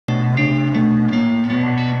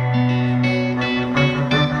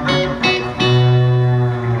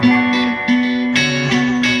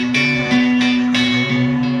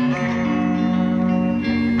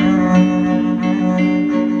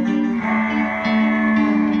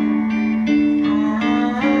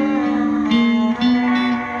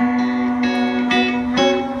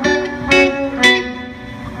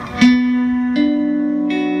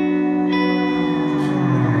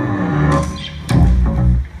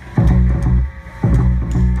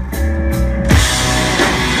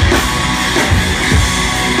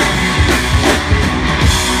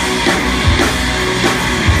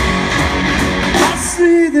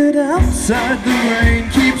Outside the rain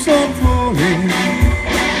keeps on pouring,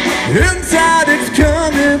 inside it's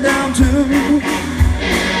coming down too.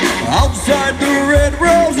 Outside the red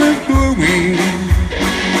rose is blooming,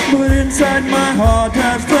 but inside my heart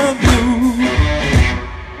has turned blue.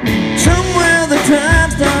 Somewhere the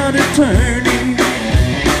tide started turning,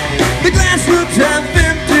 the glass looks half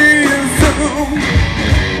empty and so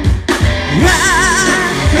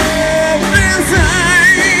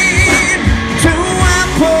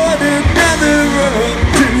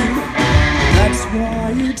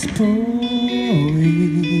why it's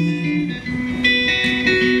pouring,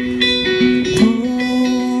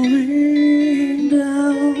 pouring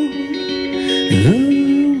down. The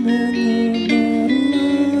room and the bottle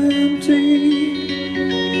are empty.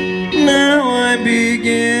 Now I'm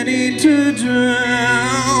beginning to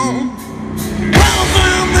drown. Fall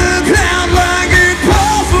from the cloud like it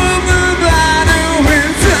falls from the bottom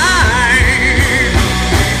inside.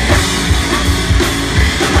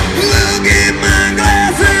 Look at my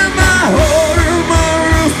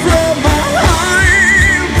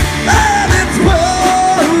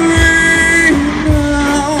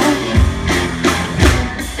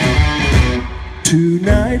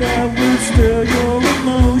tonight I will stir your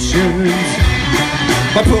emotions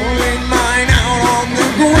by pouring mine out on the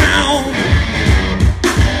ground.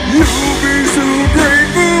 You'll be so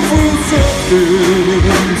grateful for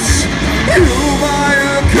substance. You'll buy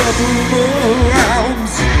a couple more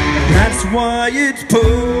rounds. That's why it's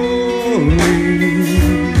pouring,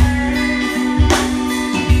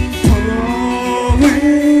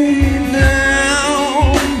 pouring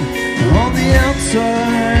down. On the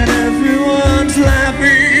outside everyone's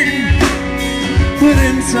laughing, but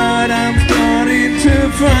inside I'm starting to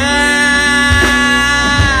find